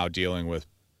we're now dealing with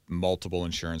multiple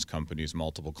insurance companies,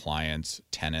 multiple clients,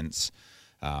 tenants,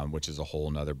 which is a whole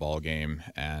nother ballgame.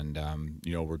 And,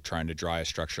 we're trying to dry a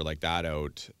structure like that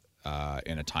out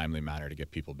in a timely manner to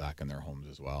get people back in their homes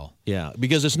as well. Yeah,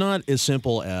 because it's not as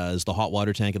simple as the hot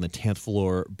water tank on the 10th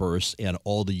floor bursts and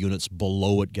all the units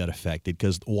below it get affected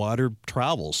because water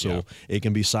travels, so it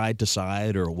can be side to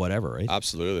side or whatever, right?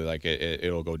 Absolutely. Like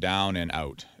it'll go down and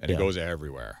out, and it goes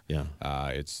everywhere. Yeah.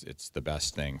 It's the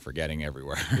best thing for getting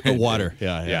everywhere. Water.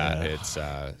 Yeah. It's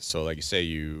so like you say,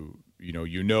 you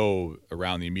know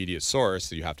around the immediate source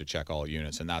that you have to check all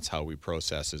units, and that's how we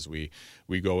process is we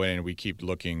go in and we keep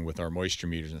looking with our moisture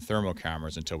meters and thermal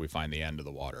cameras until we find the end of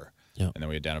the water. Yeah. And then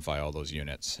we identify all those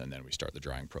units, and then we start the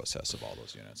drying process of all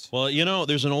those units. Well,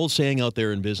 there's an old saying out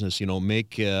there in business,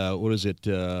 make hay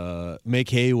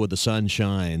when the sun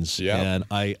shines. Yeah. And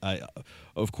I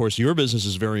of course, your business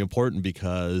is very important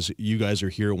because you guys are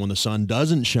here when the sun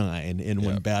doesn't shine and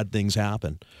when bad things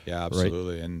happen. Yeah,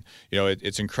 absolutely. Right? And,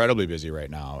 it's incredibly busy right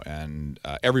now. And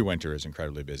every winter is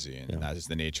incredibly busy. And that is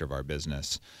the nature of our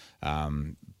business.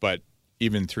 But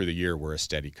even through the year, we're a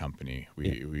steady company.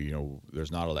 We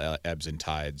there's not a lot of ebbs and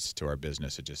tides to our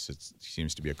business. It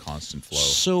seems to be a constant flow.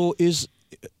 So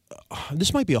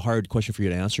this might be a hard question for you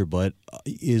to answer, but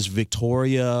is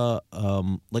Victoria,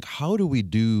 how do we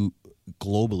do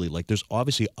globally? Like, there's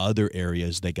obviously other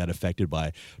areas that got affected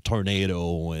by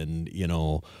tornado and,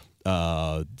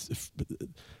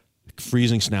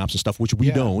 freezing snaps and stuff, which we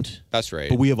don't. That's right.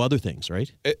 But we have other things,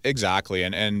 right? Exactly.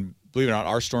 And believe it or not,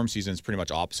 our storm season is pretty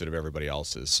much opposite of everybody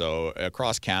else's. So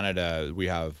across Canada, we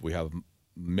have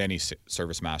many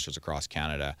service masters across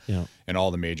Canada in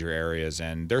all the major areas,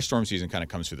 and their storm season kind of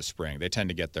comes through the spring. They tend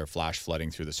to get their flash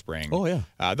flooding through the spring. Oh,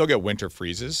 yeah. They'll get winter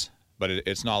freezes, but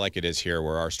it's not like it is here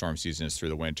where our storm season is through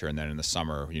the winter, and then in the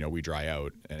summer, we dry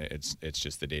out, and it's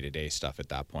just the day-to-day stuff at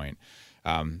that point.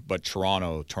 But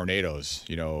Toronto tornadoes,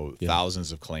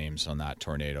 thousands of claims on that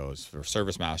tornadoes for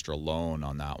Service Master alone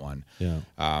on that one. Yeah.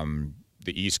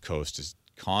 The East Coast is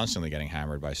constantly getting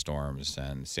hammered by storms,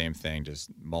 and same thing, just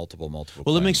multiple Well,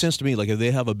 claims. it makes sense to me. Like if they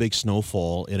have a big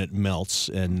snowfall and it melts,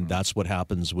 and that's what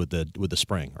happens with the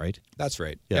spring, right? That's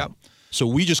right. Yeah. So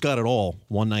we just got it all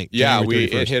one night. Yeah, January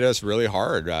 31st. it hit us really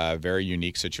hard. Very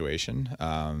unique situation.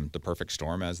 The perfect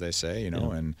storm, as they say,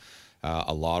 and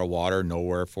a lot of water,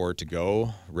 nowhere for it to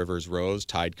go. Rivers rose,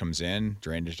 tide comes in,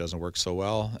 drainage doesn't work so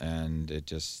well, and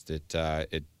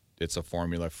it's a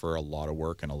formula for a lot of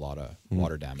work and a lot of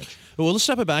water damage. Well, let's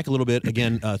step it back a little bit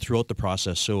again throughout the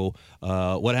process. So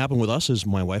what happened with us is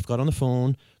my wife got on the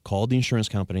phone, called the insurance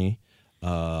company,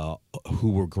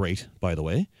 who were great, by the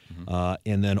way,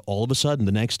 and then all of a sudden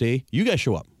the next day, you guys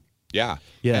show up. Yeah.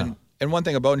 And one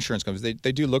thing about insurance companies,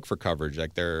 they do look for coverage.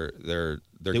 Like they're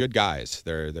good guys.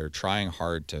 They're trying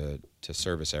hard to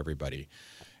service everybody.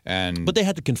 But they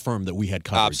had to confirm that we had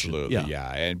coverage. Absolutely,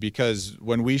 yeah. And because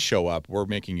when we show up, we're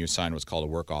making you sign what's called a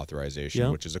work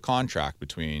authorization, which is a contract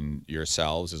between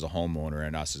yourselves as a homeowner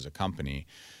and us as a company.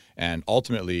 And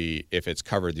ultimately, if it's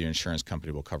covered, the insurance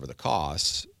company will cover the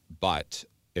costs. But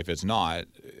if it's not,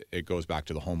 it goes back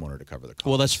to the homeowner to cover the costs.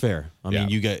 Well, that's fair. I mean,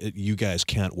 Yeah. you guys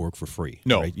can't work for free.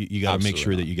 No, right? You got to make absolutely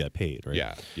sure not. that you get paid, right?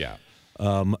 Yeah.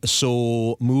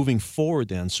 So moving forward,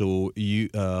 then, so you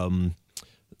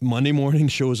Monday morning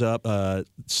shows up.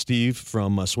 Steve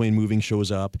from Swain Moving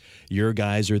shows up. Your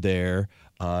guys are there.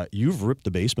 You've ripped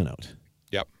the basement out.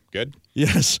 Yep. Good.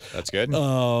 Yes. That's good.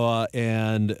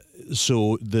 And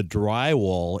so the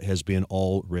drywall has been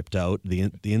all ripped out.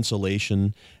 The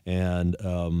insulation, and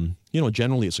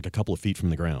generally it's like a couple of feet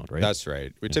from the ground, right? That's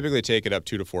right. We typically take it up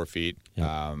 2 to 4 feet.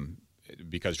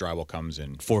 Because drywall comes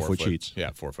in 4-foot sheets.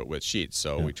 Yeah, 4-foot width sheets.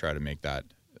 So we try to make that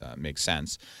make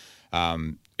sense.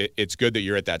 It's good that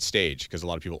you're at that stage because a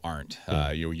lot of people aren't.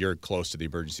 You're close to the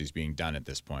emergencies being done at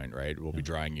this point, right? We'll be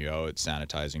drying you out,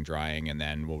 sanitizing, drying, and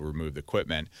then we'll remove the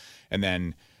equipment. And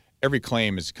then every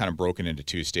claim is kind of broken into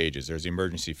 2 stages. There's the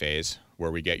emergency phase where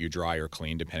we get you dry or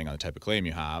clean depending on the type of claim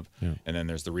you have. And then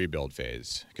there's the rebuild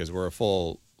phase because we're a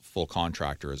full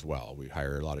contractor as well. We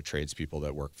hire a lot of tradespeople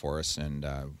that work for us, and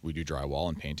we do drywall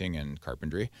and painting and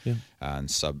carpentry, and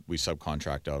we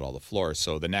subcontract out all the floors.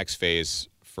 So the next phase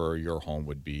for your home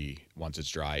would be, once it's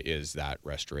dry, is that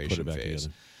restoration phase.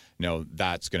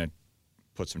 That's going to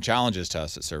put some challenges to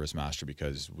us at Service Master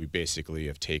because we basically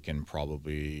have taken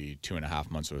probably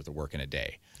 2.5 months worth of work in a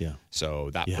day. Yeah. So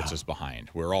that puts us behind.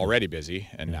 We're already busy,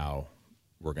 and now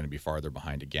we're going to be farther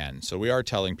behind again. So we are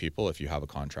telling people, if you have a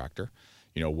contractor,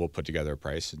 we'll put together a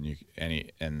price, and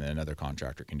and another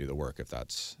contractor can do the work if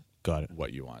that's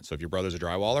what you want. So if your brother's a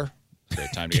drywaller,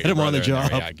 great time to get him on the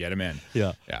job. Yeah, get him in.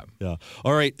 Yeah.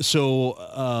 All right. So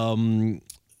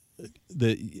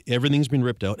everything's been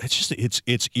ripped out. It's just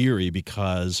it's eerie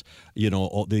because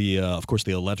of course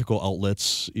the electrical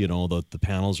outlets, the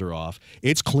panels are off.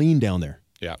 It's clean down there.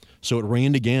 Yeah. So it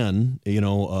rained again,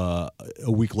 a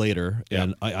week later,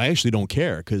 and I actually don't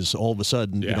care because all of a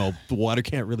sudden, the water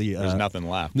can't really. There's nothing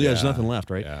left. Yeah, there's nothing left,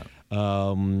 right? Yeah.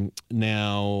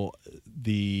 Now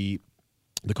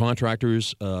the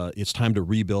contractors, it's time to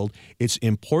rebuild. It's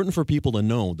important for people to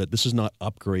know that this is not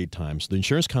upgrade time. So the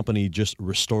insurance company just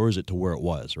restores it to where it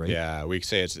was, right? Yeah, we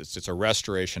say it's a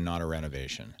restoration, not a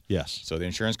renovation. Yes. So the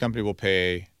insurance company will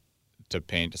pay to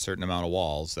paint a certain amount of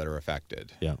walls that are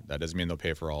affected. Yeah. That doesn't mean they'll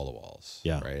pay for all the walls.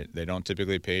 Yeah. Right. They don't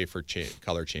typically pay for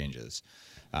color changes.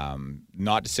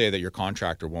 Not to say that your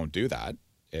contractor won't do that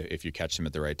if you catch them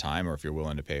at the right time, or if you're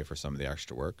willing to pay for some of the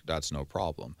extra work. That's no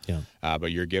problem. Yeah.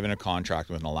 But you're given a contract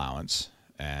with an allowance,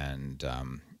 and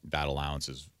that allowance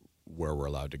is where we're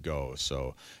allowed to go.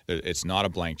 So it's not a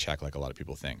blank check like a lot of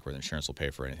people think, where the insurance will pay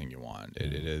for anything you want.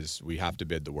 It is, we have to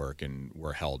bid the work, and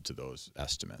we're held to those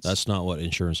estimates. That's not what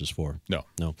insurance is for. No.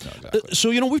 Exactly. So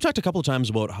we've talked a couple of times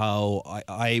about how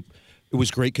it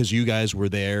was great because you guys were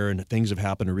there and things have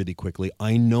happened really quickly.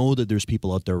 I know that there's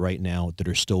people out there right now that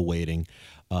are still waiting.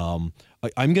 I'm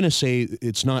going to say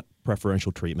it's not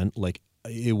preferential treatment. Like,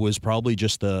 it was probably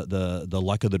just the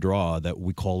luck of the draw that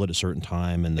we call it a certain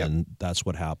time, and then that's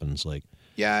what happens. Like,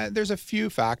 yeah, there's a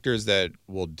few factors that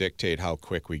will dictate how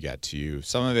quick we get to you.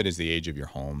 Some of it is the age of your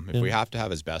home. If we have to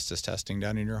have asbestos testing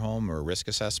done in your home or risk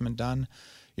assessment done,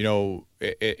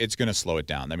 it's going to slow it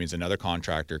down. That means another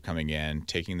contractor coming in,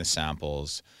 taking the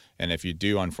samples. And if you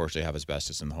do, unfortunately, have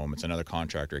asbestos in the home, it's another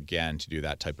contractor, again, to do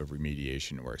that type of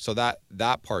remediation work. So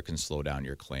that part can slow down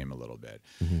your claim a little bit.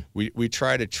 Mm-hmm. We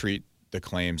try to treat the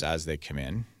claims as they come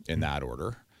in that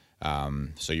order.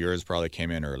 So yours probably came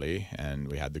in early, and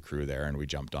we had the crew there, and we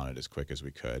jumped on it as quick as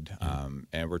we could.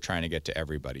 And we're trying to get to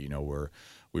everybody.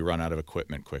 We run out of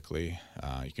equipment quickly.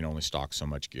 You can only stock so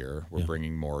much gear. We're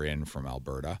bringing more in from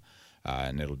Alberta,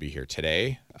 and it'll be here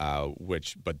today.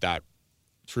 But that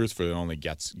truthfully only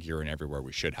gets gear in everywhere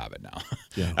we should have it now,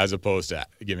 as opposed to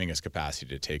giving us capacity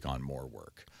to take on more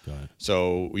work. Got it.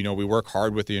 So, we work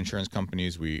hard with the insurance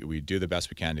companies. We do the best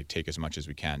we can to take as much as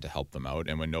we can to help them out.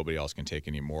 And when nobody else can take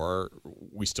any more,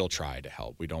 we still try to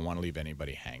help. We don't want to leave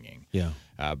anybody hanging. Yeah.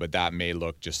 But that may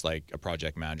look just like a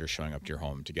project manager showing up to your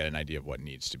home to get an idea of what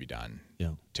needs to be done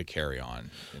to carry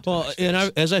on. Well, and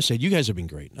as I said, you guys have been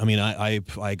great. I mean,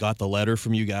 I got the letter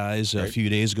from you guys a few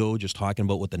days ago just talking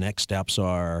about what the next steps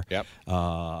are. Yep.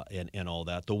 And all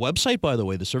that. The website, by the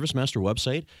way, the Service Master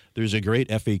website, there's a great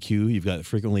FAQ. You've got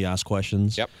frequently asked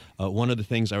questions. Yep. One of the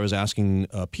things I was asking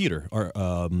Peter, or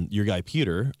your guy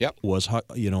Peter, was how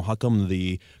come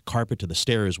the carpet to the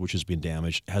stairs, which has been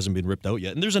damaged, hasn't been ripped out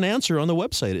yet? And there's an answer on the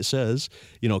website. It says,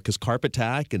 because carpet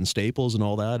tack and staples and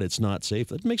all that, it's not safe.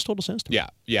 That makes total sense to me.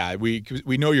 Yeah.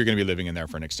 We know you're going to be living in there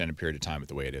for an extended period of time with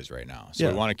the way it is right now. So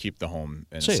we want to keep the home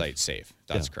and safe. site safe.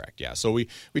 That's correct. Yeah. So we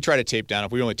try to tape down.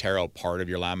 If we only tear out part of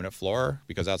your laminate floor,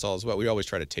 because that's all as well, we always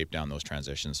try to tape down those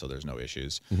transitions so there's no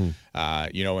issues.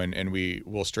 You know, and we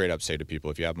will straight up say to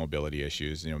people, if you have mobility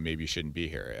issues, you know, maybe you shouldn't be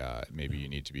here. Maybe you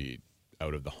need to be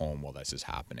out of the home while this is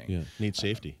happening. Yeah, need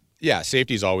safety. Yeah,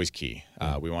 safety is always key.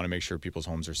 We want to make sure people's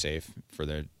homes are safe for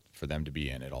them to be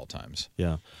in at all times.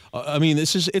 Yeah. I mean,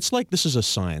 this is a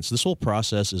science. This whole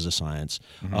process is a science.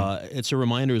 It's a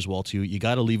reminder as well, too. You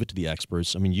got to leave it to the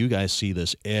experts. I mean, you guys see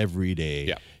this every day.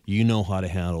 Yeah. You know how to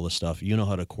handle this stuff. You know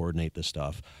how to coordinate this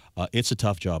stuff. It's a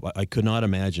tough job. I could not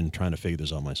imagine trying to figure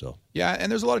this out myself. Yeah,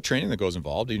 and there's a lot of training that goes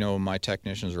involved. You know, my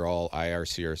technicians are all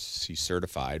IRCRC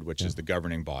certified, which is the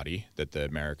governing body that the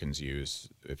Americans use.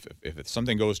 If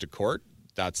something goes to court,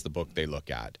 that's the book they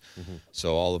look at.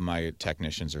 So all of my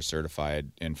technicians are certified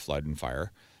in flood and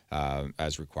fire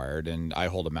as required, and I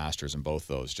hold a master's in both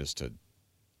those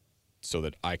so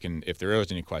that I can, if there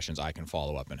is any questions, I can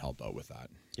follow up and help out with that.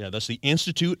 Yeah, that's the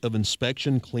Institute of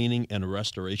Inspection, Cleaning, and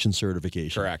Restoration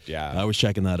Certification. Correct, yeah. I was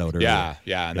checking that out earlier.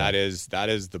 Yeah, and that is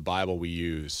the Bible we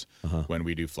use when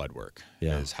we do flood work,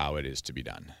 is how it is to be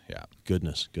done. Yeah.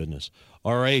 Goodness.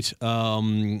 All right.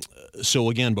 So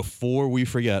again, before we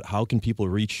forget, how can people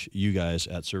reach you guys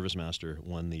at ServiceMaster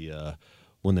when the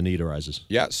need arises?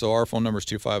 Yeah, so our phone number is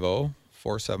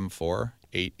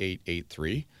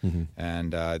 250-474-8883.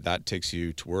 And that takes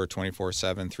you to, we're a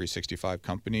 24/7, 365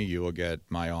 company. You will get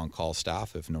my on-call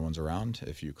staff if no one's around,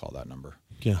 if you call that number.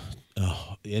 Yeah.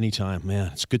 Anytime, man.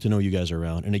 It's good to know you guys are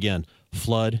around. And again,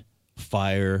 flood,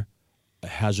 fire,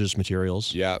 hazardous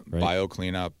materials. Yeah, right? bio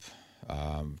cleanup,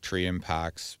 tree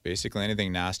impacts, basically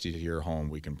anything nasty to your home,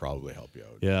 we can probably help you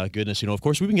out. Yeah, goodness. You know, of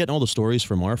course, we've been getting all the stories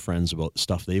from our friends about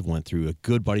stuff they've went through. A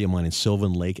good buddy of mine in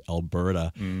Sylvan Lake,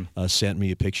 Alberta, sent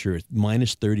me a picture.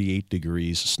 Minus 38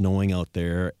 degrees, snowing out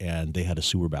there, and they had a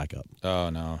sewer backup. Oh,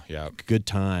 no. Yeah. Good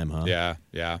time, huh? Yeah.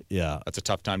 Yeah. That's a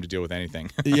tough time to deal with anything.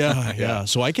 Yeah.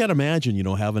 So I can't imagine,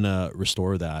 having to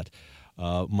restore that.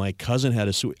 My cousin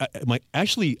had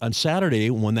actually on Saturday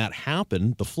when that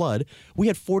happened, the flood, we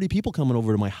had 40 people coming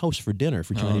over to my house for dinner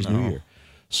for Chinese New Year.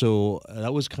 So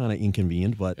that was kind of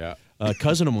inconvenient, but a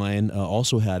cousin of mine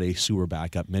also had a sewer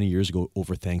backup many years ago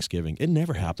over Thanksgiving. It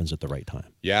never happens at the right time.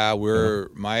 Yeah,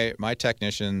 my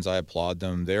technicians, I applaud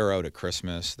them. They're out at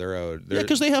Christmas. They're out.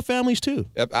 Because they have families too.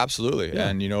 Absolutely. Yeah.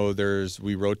 And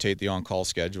we rotate the on-call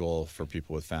schedule for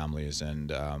people with families.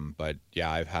 And but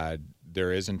yeah,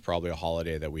 there isn't probably a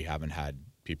holiday that we haven't had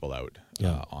people out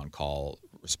on call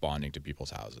responding to people's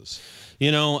houses.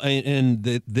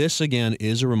 This again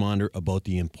is a reminder about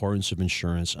the importance of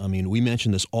insurance. I mean, we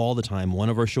mention this all the time. One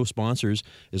of our show sponsors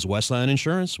is Westland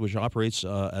Insurance, which operates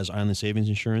as Island Savings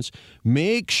Insurance.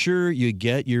 Make sure you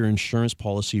get your insurance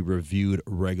policy reviewed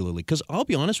regularly, because I'll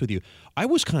be honest with you, I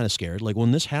was kind of scared. Like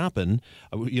when this happened,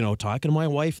 talking to my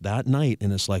wife that night,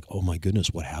 and it's like, oh my goodness,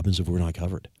 what happens if we're not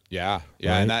covered? Yeah,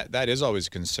 right? And that is always a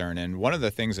concern. And one of the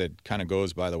things that kind of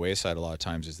goes by the wayside a lot of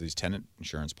times is these tenant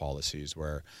insurance policies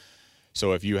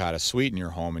so if you had a suite in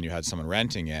your home and you had someone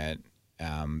renting it,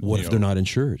 what if they're not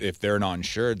insured? If they're not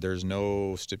insured, there's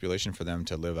no stipulation for them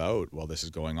to live out while this is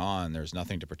going on. There's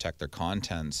nothing to protect their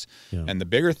contents. Yeah. And the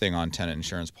bigger thing on tenant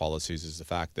insurance policies is the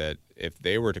fact that if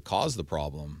they were to cause the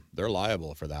problem, they're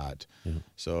liable for that. Yeah.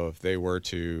 So if they were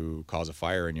to cause a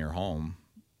fire in your home,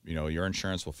 your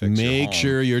insurance will fix your home. Make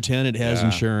sure your tenant has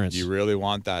insurance. You really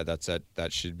want that.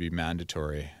 That should be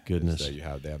mandatory. Goodness.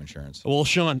 That they have insurance. Well,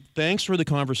 Sean, thanks for the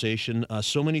conversation.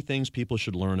 So many things people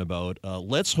should learn about.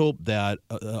 Let's hope that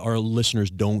our listeners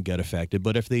don't get affected,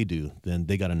 but if they do, then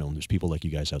they got to know there's people like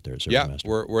you guys out there at ServiceMaster.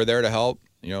 Yeah, we're there to help,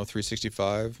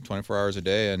 365, 24 hours a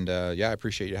day, and I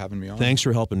appreciate you having me on. Thanks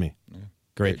for helping me. Yeah.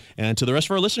 Great. And to the rest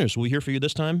of our listeners, we'll hear from you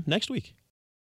this time next week.